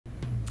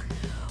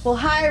Well,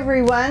 hi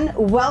everyone.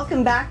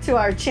 Welcome back to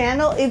our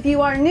channel. If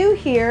you are new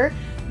here,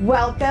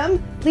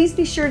 welcome. Please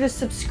be sure to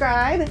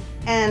subscribe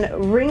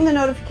and ring the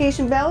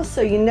notification bell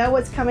so you know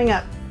what's coming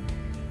up.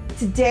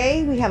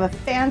 Today we have a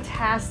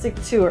fantastic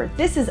tour.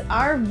 This is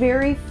our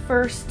very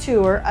first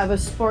tour of a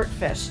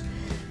Sportfish.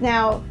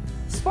 Now,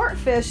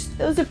 Sportfish,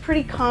 those are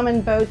pretty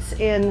common boats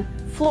in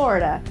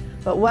Florida,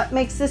 but what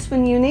makes this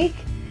one unique?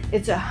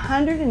 It's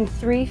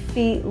 103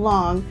 feet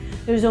long.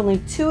 There's only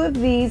 2 of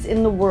these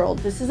in the world.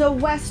 This is a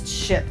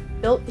Westship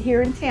built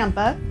here in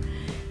Tampa,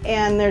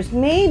 and there's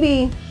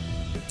maybe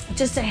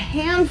just a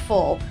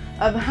handful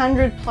of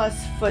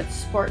 100+ foot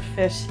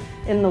Sportfish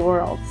in the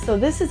world. So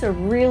this is a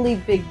really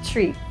big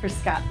treat for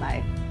Scott and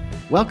I.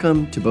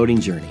 Welcome to Boating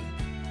Journey.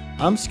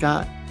 I'm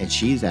Scott and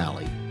she's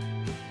Allie.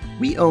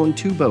 We own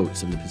 2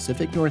 boats in the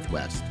Pacific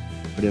Northwest,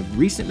 but have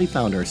recently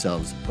found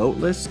ourselves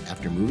boatless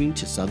after moving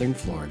to southern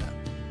Florida.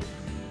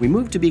 We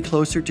moved to be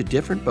closer to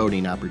different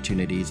boating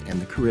opportunities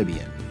in the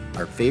Caribbean,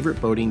 our favorite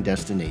boating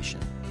destination.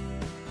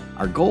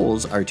 Our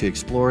goals are to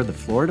explore the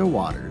Florida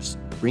waters,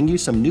 bring you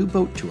some new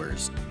boat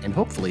tours, and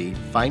hopefully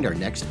find our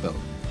next boat.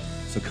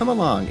 So come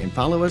along and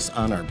follow us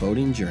on our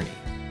boating journey.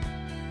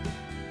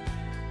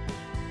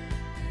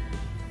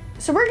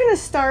 So we're going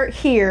to start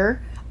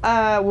here,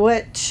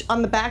 which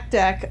on the back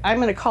deck,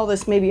 I'm going to call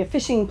this maybe a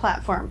fishing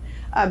platform.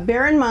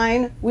 Bear in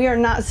mind, we are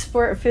not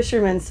sport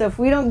fishermen, so if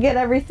we don't get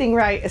everything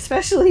right,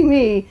 especially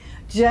me,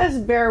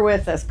 just bear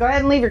with us. Go ahead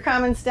and leave your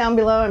comments down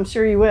below, I'm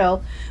sure you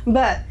will.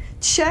 But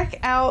check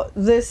out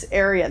this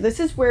area.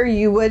 This is where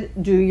you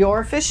would do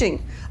your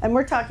fishing, and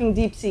we're talking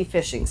deep sea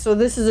fishing. So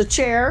this is a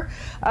chair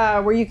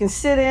where you can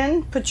sit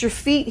in, put your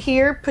feet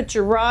here, put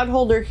your rod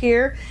holder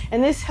here,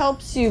 and this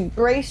helps you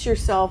brace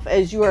yourself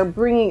as you are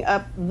bringing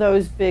up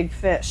those big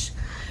fish.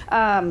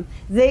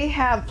 They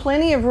have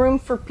plenty of room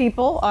for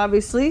people,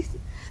 obviously.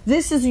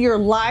 This is your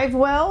live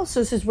well, so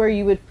this is where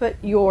you would put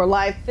your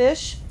live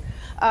fish.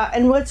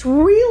 And what's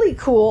really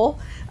cool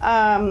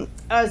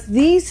is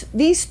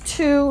these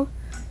 2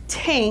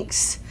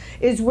 tanks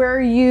is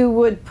where you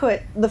would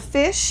put the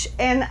fish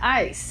and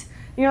ice.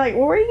 And you're like,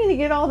 well, where are you going to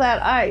get all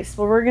that ice?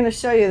 Well, we're going to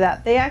show you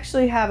that. They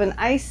actually have an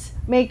ice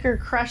maker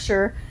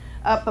crusher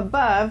up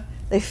above.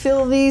 They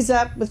fill these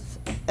up with,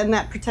 and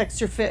that protects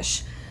your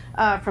fish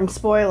from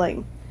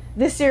spoiling.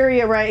 This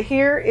area right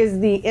here is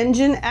the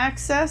engine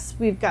access.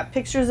 We've got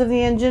pictures of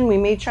the engine. We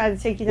may try to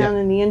take you down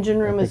in the engine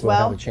room as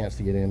well. We'll have a chance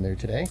to get in there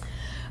today.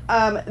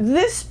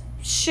 This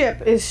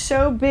ship is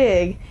so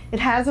big, it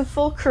has a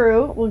full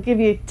crew. We'll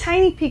give you a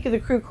tiny peek of the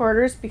crew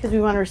quarters because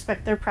we want to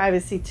respect their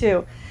privacy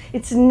too.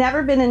 It's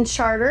never been in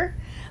charter,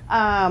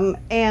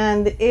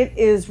 and it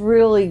is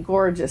really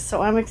gorgeous.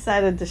 So I'm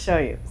excited to show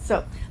you.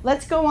 So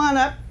let's go on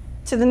up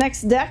to the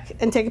next deck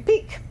and take a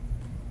peek.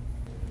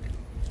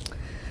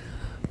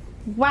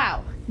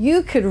 Wow,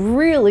 you could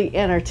really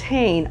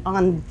entertain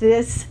on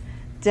this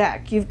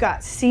deck. You've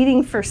got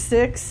seating for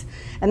 6,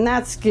 and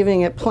that's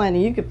giving it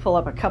plenty. You could pull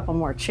up a couple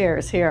more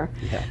chairs here.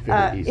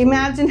 Yeah,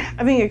 imagine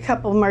having a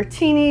couple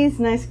martinis,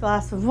 nice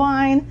glass of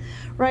wine.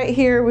 Right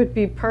here would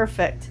be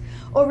perfect.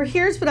 Over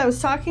here's what I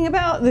was talking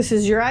about. This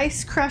is your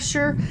ice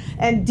crusher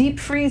and deep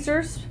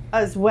freezers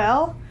as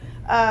well.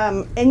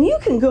 And you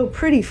can go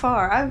pretty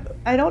far.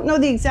 I don't know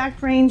the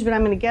exact range, but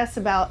I'm going to guess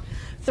about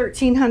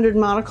 1,300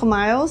 nautical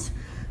miles.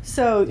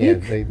 So yeah,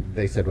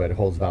 they said what, it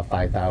holds about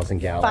 5,000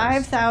 gallons.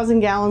 5,000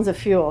 gallons of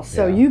fuel.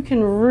 So you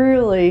can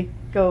really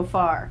go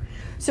far.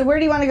 So where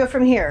do you want to go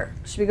from here?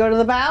 Should we go to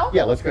the bow?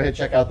 Yeah, let's go ahead and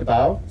check out the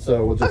bow.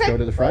 So we'll just go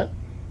to the front.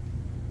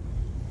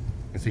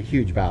 It's a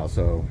huge bow,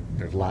 so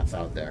there's lots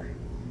out there.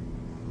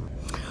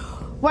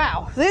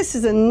 Wow, this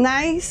is a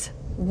nice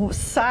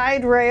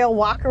side rail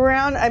walk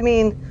around. I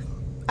mean,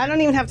 I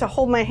don't even have to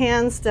hold my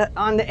hands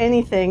onto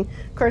anything.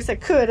 Of course, I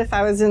could if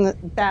I was in the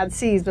bad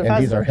seas. But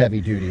and these are heavy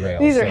duty rails.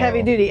 These are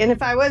heavy duty. And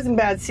if I was in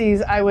bad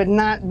seas, I would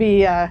not be,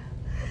 you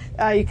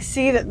can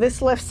see that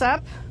this lifts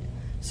up.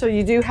 So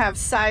you do have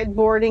side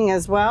boarding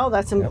as well.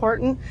 That's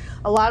important.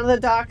 A lot of the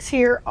docks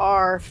here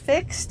are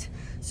fixed,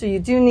 so you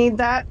do need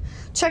that.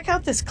 Check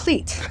out this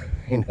cleat.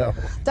 You know.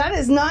 That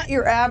is not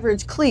your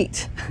average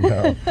cleat.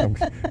 No, I'm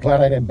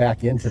glad I didn't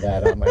back into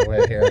that on my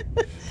way here.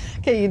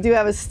 Okay, you do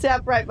have a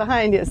step right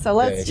behind you, so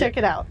let's check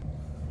it out.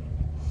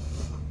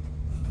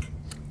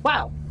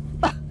 Wow,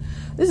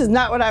 this is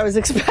not what I was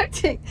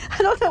expecting. I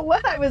don't know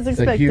what I was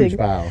expecting. It's a huge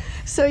bow.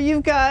 So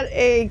you've got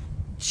a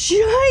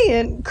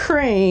giant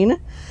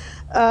crane,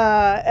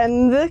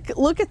 and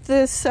look at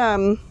this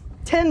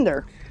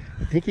tender.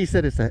 I think he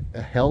said it's a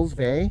Hell's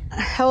Bay.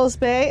 Hell's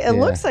Bay. It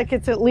looks like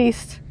it's at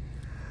least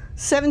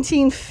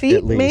 17 feet,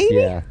 at least, maybe?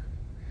 Yeah.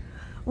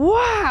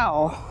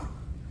 Wow.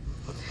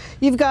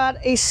 You've got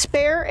a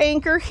spare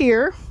anchor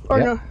here,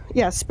 or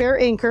spare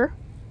anchor.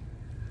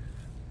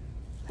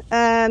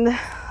 And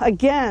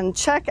again,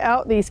 check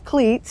out these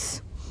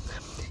cleats.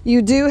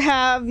 You do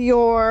have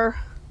your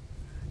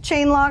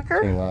chain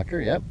locker. Chain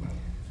locker, yep.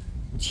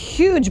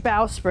 Huge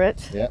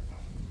bowsprit. Yep.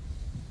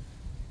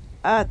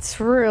 That's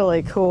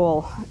really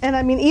cool. And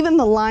I mean, even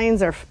the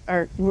lines are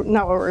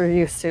not what we're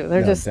used to.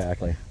 They're just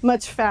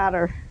much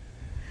fatter.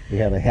 We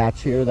have a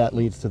hatch here that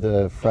leads to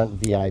the front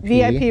VIP.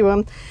 VIP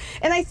room.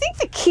 And I think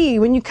the key,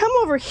 when you come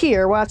over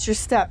here, watch your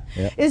step,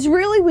 is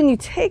really when you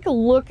take a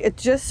look at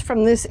just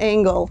from this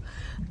angle,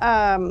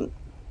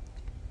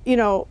 you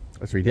know.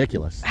 It's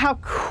ridiculous. How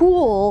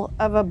cool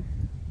of a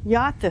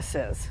yacht this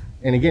is.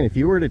 And again, if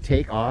you were to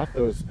take off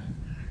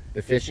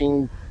the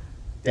fishing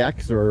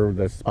decks or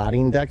the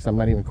spotting decks, I'm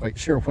not even quite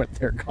sure what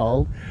they're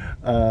called,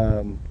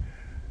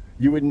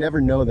 you would never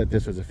know that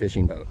this was a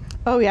fishing boat.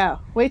 Oh yeah,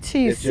 wait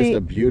till you see. It's just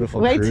a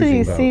beautiful Wait till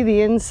you boat. see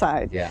the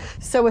inside. Yeah.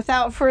 So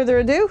without further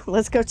ado,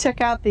 let's go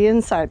check out the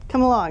inside.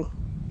 Come along.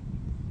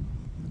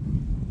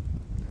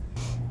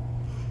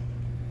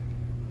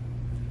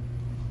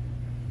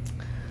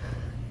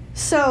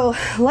 So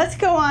let's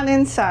go on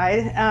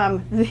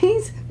inside.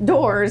 These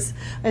doors,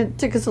 it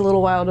took us a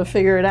little while to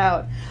figure it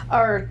out,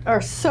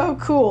 are so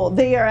cool.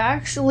 They are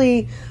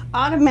actually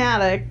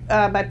automatic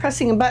by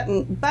pressing a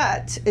button,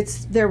 but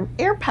they're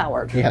air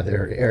powered. Yeah,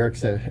 they're air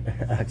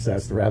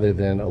accessed rather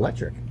than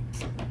electric.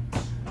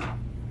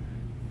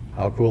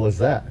 How cool is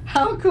that?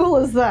 How cool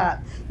is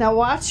that? Now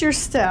watch your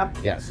step.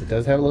 Yes, it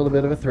does have a little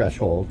bit of a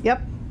threshold.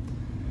 Yep.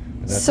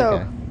 So,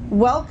 okay.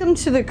 Welcome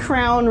to the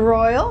Crown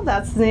Royal.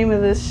 That's the name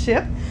of this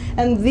ship.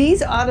 And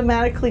these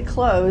automatically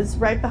close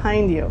right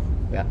behind you.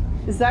 Yeah.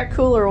 Is that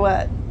cool or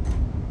what?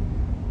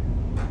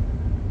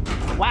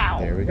 Wow.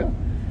 There we go.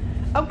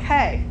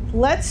 Okay,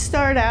 let's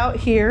start out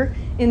here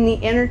in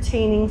the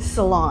entertaining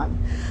salon.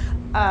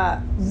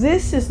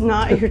 This is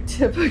not your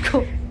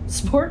typical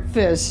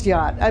Sportfish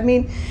yacht. I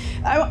mean,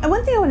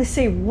 one thing I want to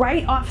say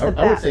right off the bat.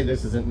 I would say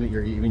this isn't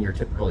even your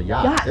typical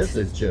yacht. This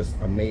is just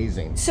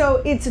amazing.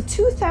 So it's a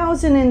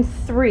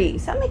 2003,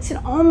 so that makes it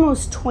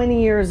almost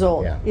 20 years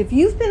old. Yeah. If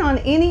you've been on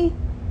any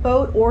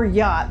boat or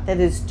yacht that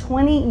is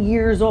 20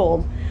 years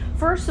old,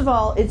 first of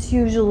all, it's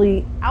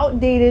usually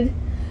outdated,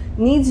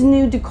 needs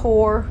new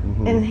decor,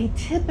 and they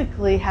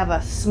typically have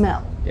a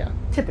smell. Yeah.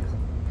 Typically.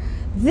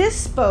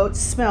 This boat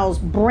smells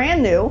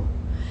brand new,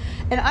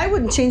 and I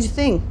wouldn't change a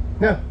thing.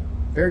 No,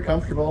 very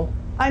comfortable.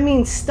 I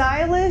mean,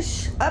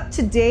 stylish, up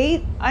to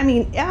date. I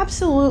mean,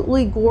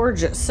 absolutely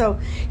gorgeous. So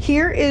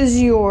here is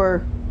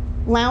your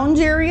lounge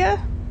area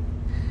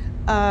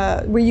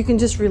where you can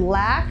just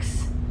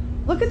relax.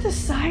 Look at the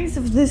size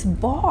of this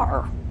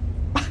bar.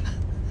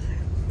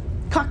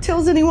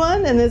 Cocktails,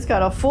 anyone? And it's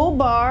got a full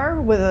bar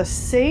with a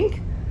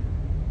sink,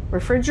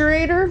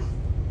 refrigerator.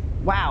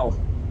 Wow.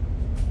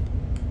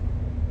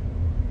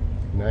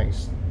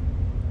 Nice.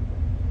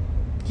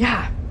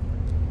 Yeah.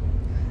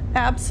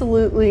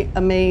 Absolutely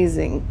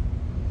amazing.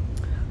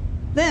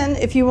 Then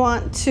if you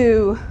want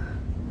to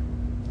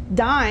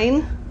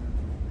dine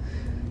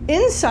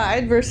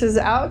inside versus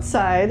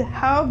outside,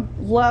 how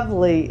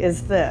lovely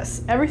is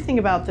this? Everything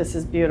about this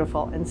is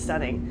beautiful and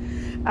stunning.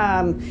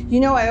 You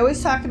know, I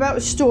always talk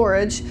about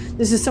storage.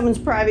 This is someone's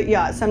private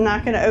yacht, so I'm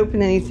not going to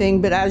open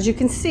anything, but as you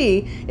can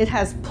see, it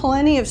has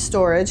plenty of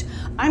storage.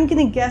 I'm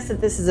going to guess that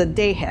this is a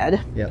day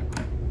head. Yep.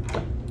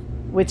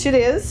 Which it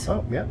is.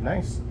 Oh, yeah,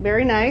 nice.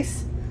 Very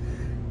nice.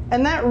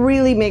 And that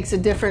really makes a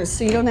difference,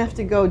 so you don't have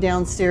to go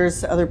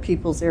downstairs to other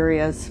people's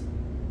areas.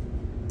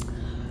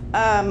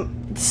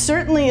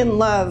 Certainly in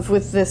love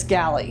with this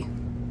galley.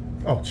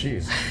 Oh,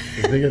 geez.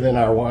 It's bigger than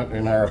our one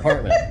in our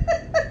apartment.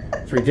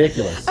 It's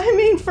ridiculous. I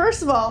mean,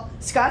 first of all,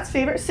 Scott's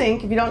favorite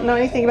sink, if you don't know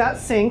anything about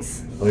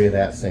sinks. Look at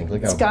that sink.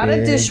 Look how it's got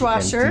big a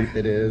dishwasher. And deep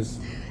it is.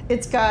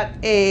 It's got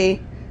a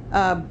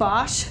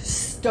Bosch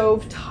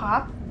stove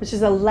top, which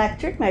is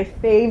electric, my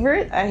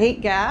favorite. I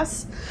hate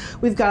gas.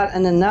 We've got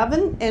an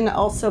oven and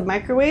also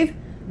microwave,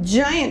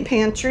 giant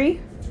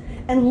pantry,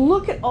 and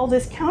look at all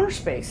this counter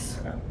space.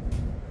 Yeah.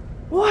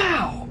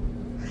 Wow.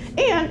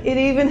 And it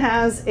even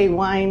has a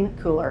wine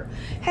cooler.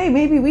 Hey,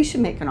 maybe we should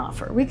make an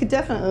offer. We could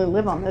definitely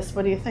live on this.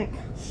 What do you think?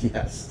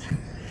 Yes.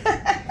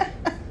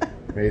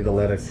 Maybe they'll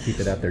let us keep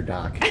it at their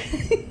dock.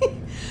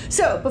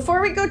 So before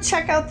we go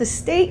check out the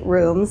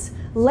staterooms,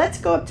 let's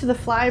go up to the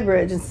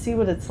flybridge and see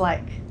what it's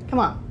like. Come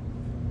on.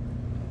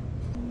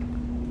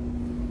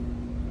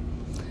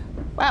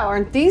 Wow,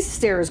 aren't these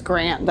stairs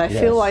grand? I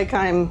feel like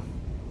I'm,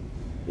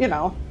 you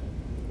know,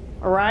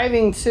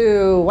 arriving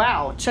to,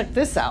 wow, check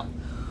this out.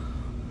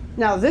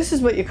 Now this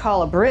is what you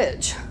call a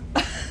bridge.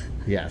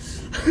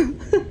 Yes.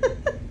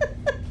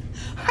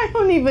 I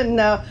don't even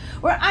know.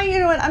 You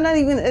know what, I'm not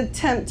even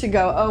attempt to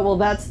go, oh, well,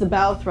 that's the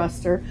bow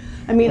thruster.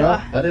 I mean,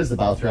 well, that is the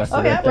bow thruster.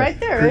 Oh, yeah, right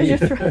there. There's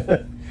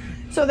your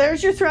so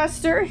there's your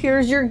thruster.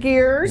 Here's your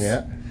gears.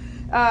 Yeah.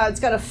 It's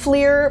got a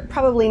FLIR,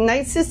 probably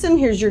night system.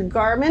 Here's your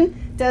Garmin.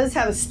 Does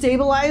have a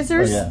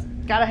stabilizers. Oh, yeah.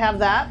 Gotta have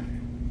that.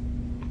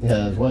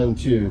 Yeah, 1,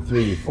 2,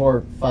 3,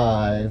 4,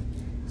 5,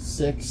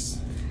 6.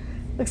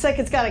 Looks like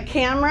it's got a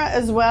camera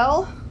as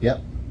well.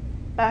 Yep.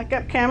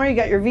 Backup camera. You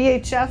got your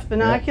VHF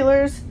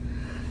binoculars.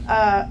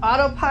 Yep.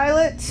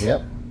 Autopilot.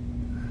 Yep.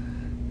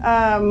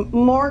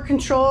 More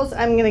controls.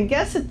 I'm gonna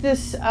guess that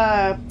this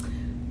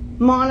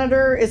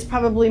monitor is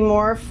probably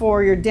more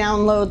for your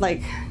download,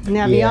 like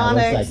navionics. Yeah,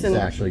 it looks like it's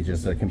actually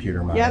just a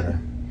computer monitor. Yep.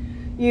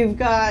 You've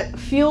got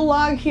fuel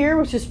log here,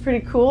 which is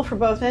pretty cool for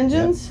both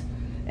engines. Yep.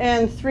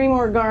 and 3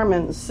 more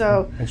Garmins.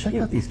 So and check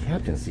out these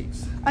captain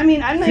seats. I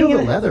mean, I'm not Feel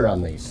even the leather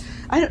on these.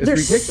 It's they're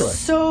ridiculous.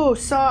 so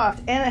soft,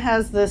 and it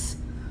has this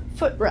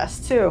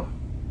footrest too.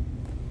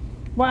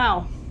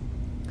 Wow.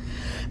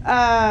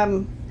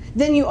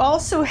 Then you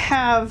also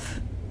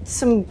have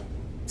some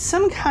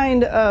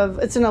kind of,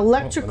 it's an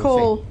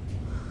electrical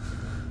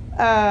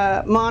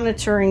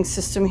monitoring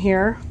system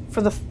here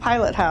for the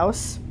pilot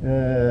house.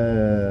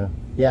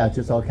 Yeah,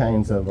 just all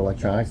kinds of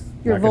electronics.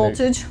 Your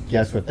voltage.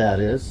 Guess what that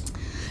is?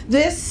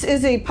 This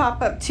is a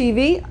pop-up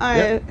TV,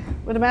 I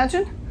would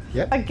imagine.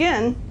 Yep.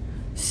 Again,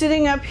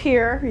 sitting up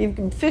here, you've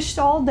been fished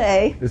all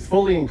day. It's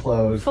fully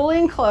enclosed. Fully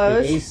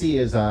enclosed. The AC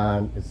is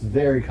on. It's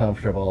very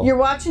comfortable. You're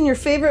watching your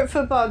favorite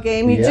football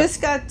game. You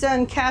just got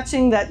done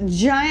catching that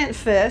giant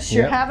fish.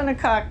 You're having a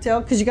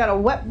cocktail because you got a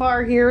wet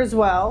bar here as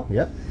well.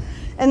 Yep.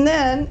 And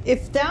then,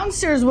 if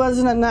downstairs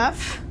wasn't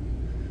enough,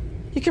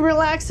 you can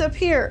relax up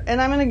here.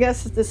 And I'm going to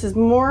guess that this is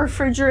more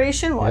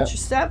refrigeration. Watch your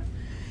step.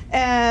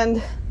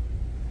 And,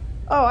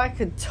 oh, I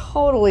could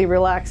totally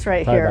relax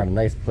right here. About a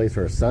nice place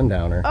for a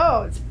sundowner.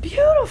 Oh, it's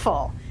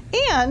beautiful.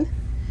 And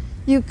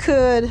you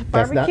could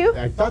barbecue.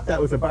 I thought that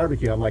was a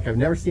barbecue. I'm like, I've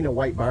never seen a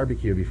white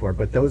barbecue before,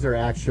 but those are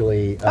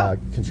actually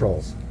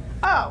controls.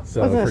 Oh,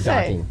 so for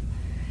docking.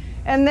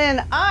 And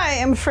then I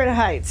am afraid of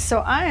heights, so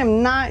I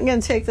am not going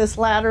to take this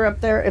ladder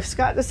up there. If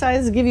Scott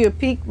decides to give you a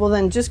peek, well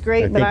then just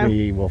great. I think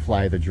we will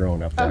fly the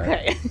drone up there.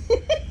 Okay.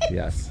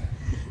 Yes.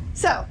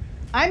 So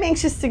I'm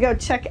anxious to go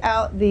check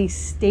out the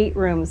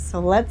staterooms, so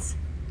let's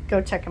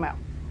go check them out.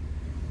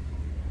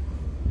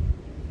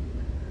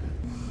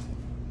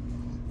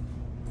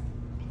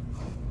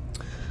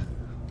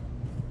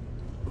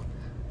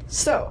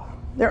 So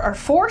there are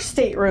 4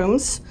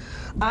 staterooms.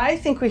 I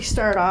think we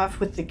start off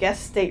with the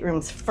guest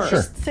staterooms first.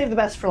 Sure. Save the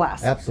best for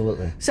last.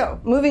 Absolutely. So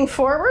moving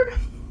forward,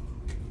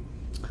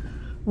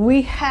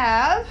 we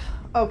have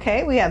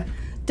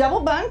double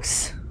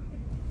bunks.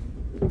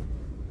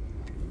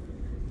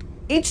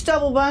 Each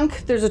double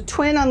bunk, there's a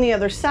twin on the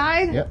other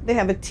side. Yep. They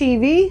have a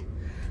TV.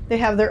 They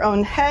have their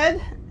own head.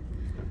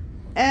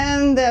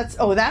 And that's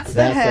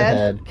the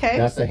head. Okay.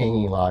 That's the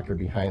hanging locker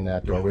behind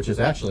that door, which is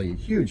actually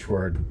huge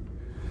for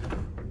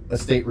a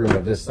stateroom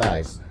of this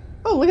size.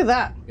 Oh, look at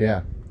that.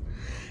 Yeah.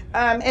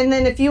 And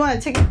then if you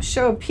want to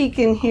show a peek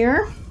in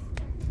here.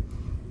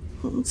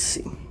 Let's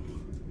see.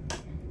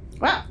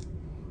 Wow.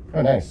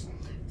 Oh, nice.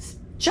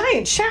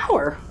 Giant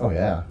shower. Oh,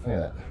 yeah. Look at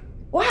that.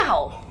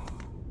 Wow.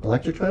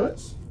 Electric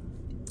toilets?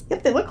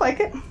 Yep, they look like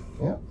it.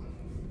 Yep.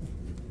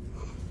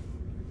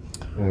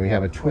 And we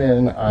have a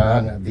twin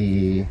on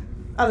the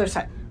other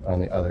side. On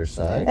the other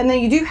side. And then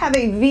you do have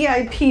a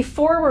VIP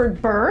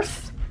forward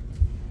berth,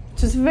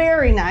 which is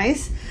very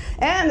nice.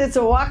 And it's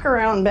a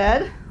walk-around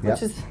bed,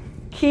 which is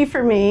key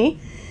for me.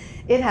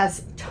 It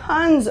has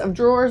tons of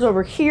drawers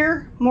over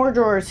here, more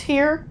drawers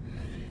here.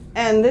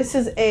 And this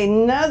is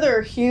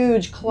another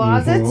huge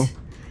closet.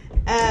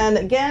 And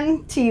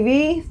again,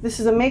 TV. This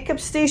is a makeup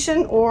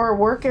station or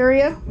work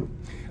area.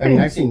 I mean,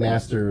 I've seen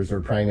masters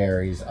or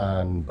primaries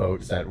on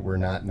boats that were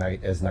not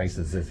as nice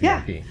as this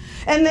VIP. Yeah.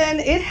 And then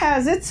it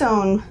has its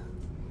own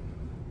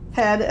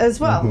head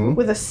as well,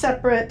 with a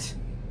separate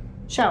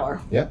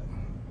shower. Yep.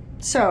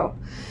 So,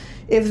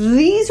 if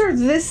these are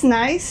this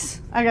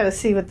nice, I gotta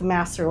see what the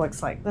master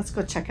looks like. Let's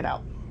go check it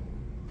out.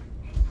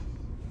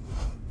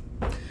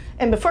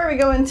 And before we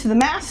go into the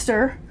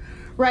master,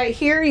 right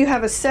here you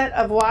have a set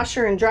of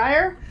washer and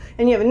dryer,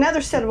 and you have another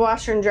set of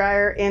washer and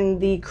dryer in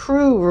the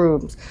crew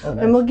rooms. Oh,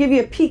 nice. And we'll give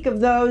you a peek of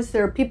those.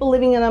 There are people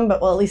living in them,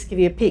 but we'll at least give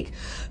you a peek.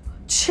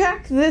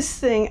 Check this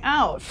thing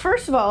out.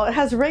 First of all, it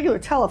has a regular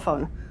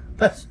telephone.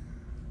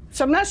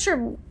 So I'm not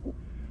sure,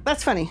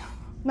 that's funny.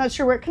 I'm not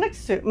sure where it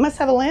connects to. It must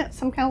have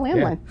some kind of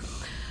landline. Yeah.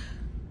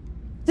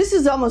 This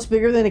is almost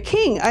bigger than a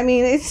king. I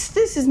mean, this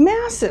is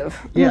massive.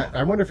 Yeah,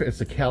 I wonder if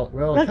it's a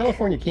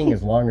California king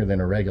is longer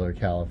than a regular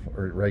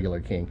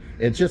king.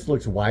 It just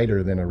looks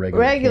wider than a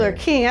regular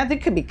king. I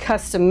think it could be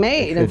custom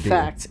made. In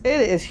fact,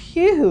 it is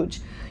huge.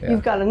 Yeah.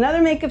 You've got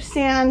another makeup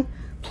stand,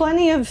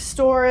 plenty of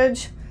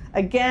storage.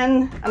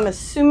 Again, I'm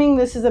assuming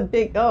this is a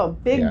big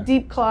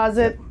deep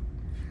closet.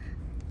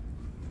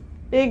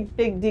 Big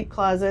deep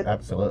closet.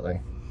 Absolutely,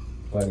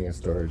 plenty of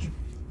storage.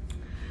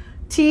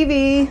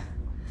 TV.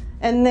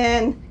 And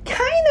then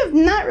kind of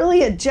not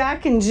really a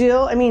Jack and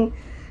Jill. I mean,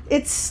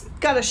 it's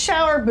got a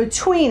shower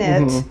between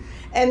it.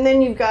 And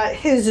then you've got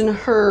his and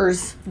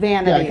hers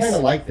vanities. Yeah, I kind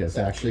of like this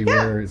actually,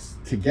 where it's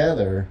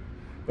together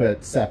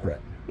but separate.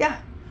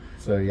 Yeah.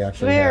 So you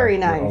actually have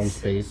your own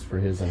space for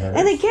his and hers.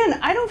 And again,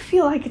 I don't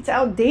feel like it's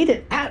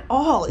outdated at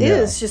all. It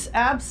is just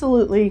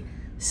absolutely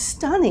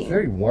stunning.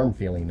 Very warm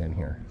feeling in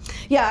here.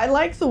 Yeah, I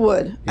like the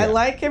wood. Yeah. I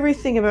like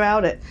everything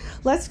about it.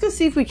 Let's go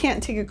see if we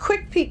can't take a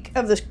quick peek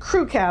of the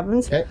crew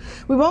cabins. Okay.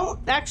 We won't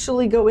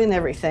actually go in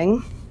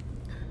everything,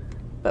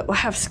 but we'll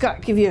have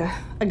Scott give you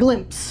a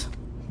glimpse.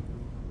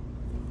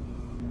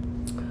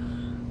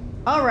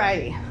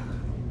 Alrighty.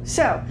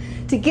 So,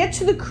 to get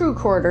to the crew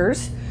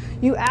quarters,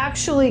 you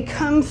actually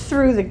come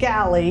through the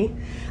galley,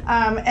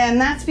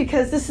 and that's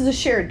because this is a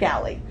shared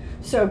galley.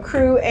 So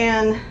crew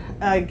and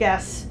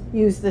guests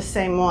use the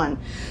same one.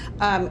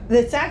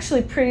 It's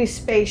actually pretty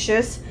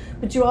spacious,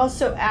 but you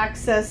also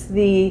access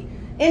the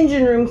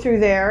engine room through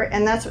there,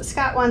 and that's what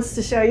Scott wants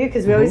to show you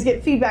because we always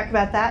get feedback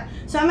about that.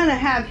 So I'm going to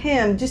have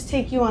him just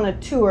take you on a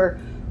tour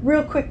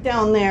real quick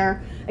down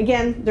there.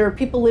 Again, there are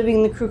people living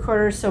in the crew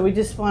quarters, so we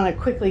just want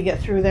to quickly get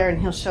through there,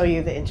 and he'll show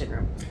you the engine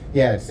room.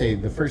 Yeah, I'd say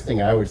the first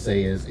thing I would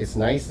say is it's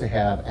nice to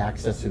have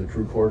access to the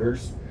crew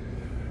quarters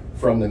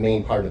from the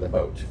main part of the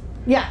boat.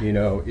 Yeah. You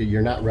know,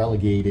 you're not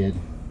relegated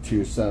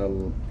to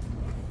some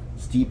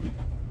steep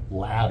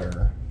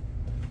ladder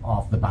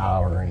off the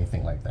bow or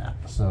anything like that.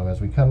 So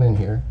as we come in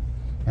here,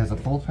 it has a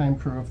full-time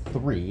crew of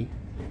 3.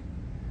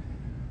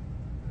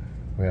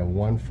 We have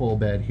 1 full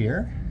bed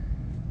here.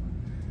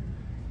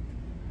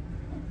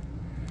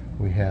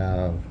 We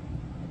have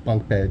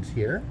bunk beds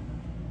here.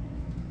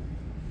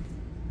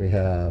 We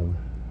have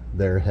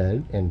their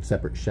head and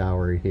separate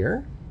shower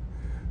here.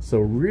 So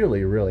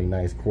really, really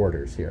nice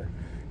quarters here.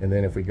 And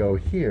then if we go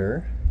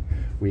here,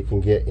 we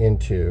can get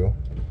into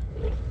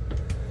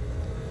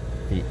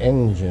the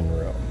engine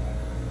room.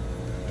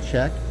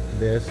 Check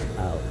this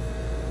out.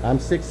 I'm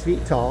 6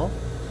 feet tall.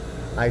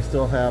 I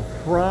still have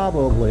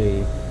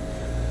probably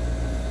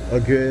a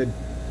good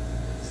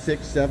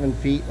 6-7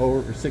 feet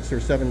over, 6 or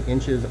 7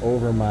 inches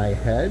over my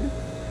head.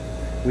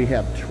 We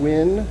have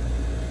twin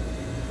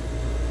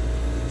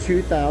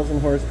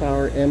 2,000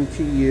 horsepower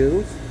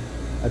MTUs.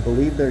 I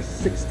believe there's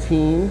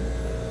 16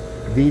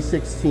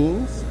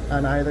 V16s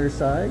on either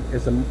side.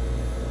 It's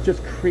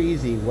just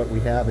crazy what we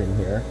have in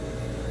here.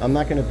 I'm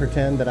not going to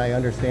pretend that I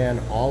understand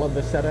all of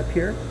the setup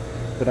here,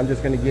 but I'm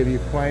just going to give you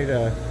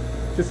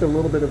just a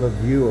little bit of a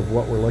view of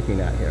what we're looking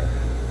at here.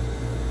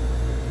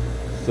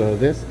 So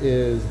this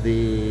is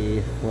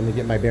let me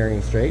get my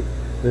bearings straight.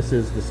 This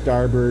is the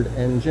starboard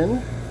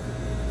engine,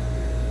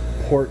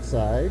 port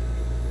side.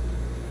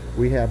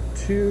 We have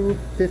 2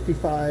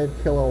 55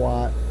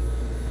 kilowatt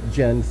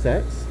gen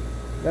sets.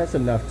 That's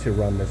enough to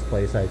run this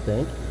place, I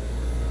think.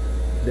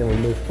 Then we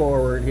move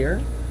forward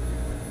here.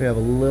 We have a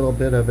little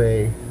bit of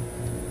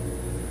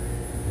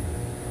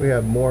we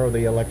have more of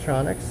the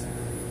electronics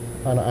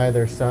on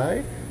either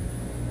side.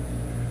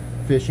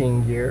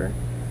 Fishing gear.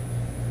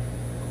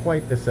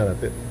 Quite the setup.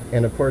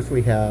 And of course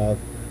we have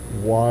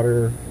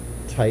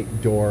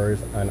watertight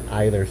doors on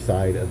either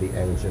side of the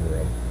engine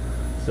room.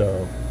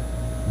 So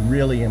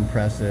really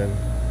impressive.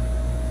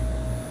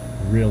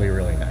 Really,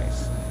 really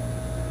nice.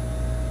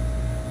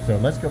 So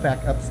let's go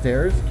back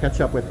upstairs, catch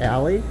up with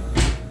Allie,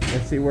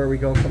 and see where we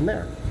go from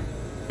there.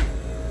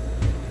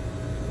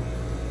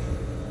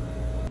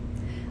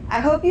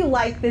 I hope you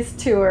like this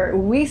tour.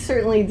 We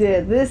certainly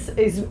did. This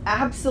is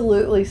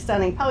absolutely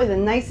stunning. Probably the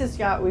nicest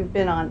yacht we've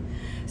been on.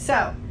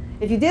 So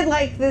if you did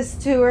like this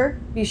tour,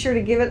 be sure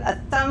to give it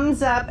a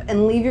thumbs up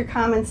and leave your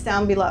comments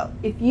down below.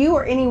 If you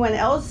or anyone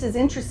else is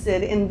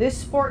interested in this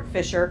sport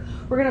fisher,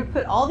 we're going to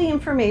put all the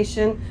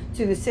information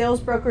to the sales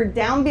broker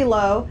down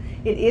below.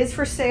 It is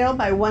for sale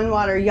by One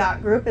Water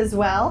Yacht Group as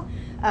well.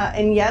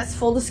 And yes,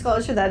 full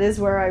disclosure, that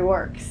is where I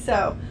work.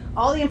 So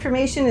all the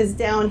information is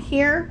down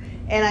here,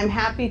 and I'm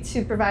happy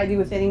to provide you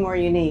with any more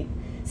you need.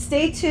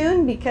 Stay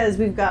tuned because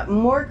we've got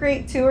more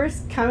great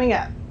tours coming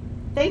up.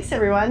 Thanks,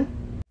 everyone.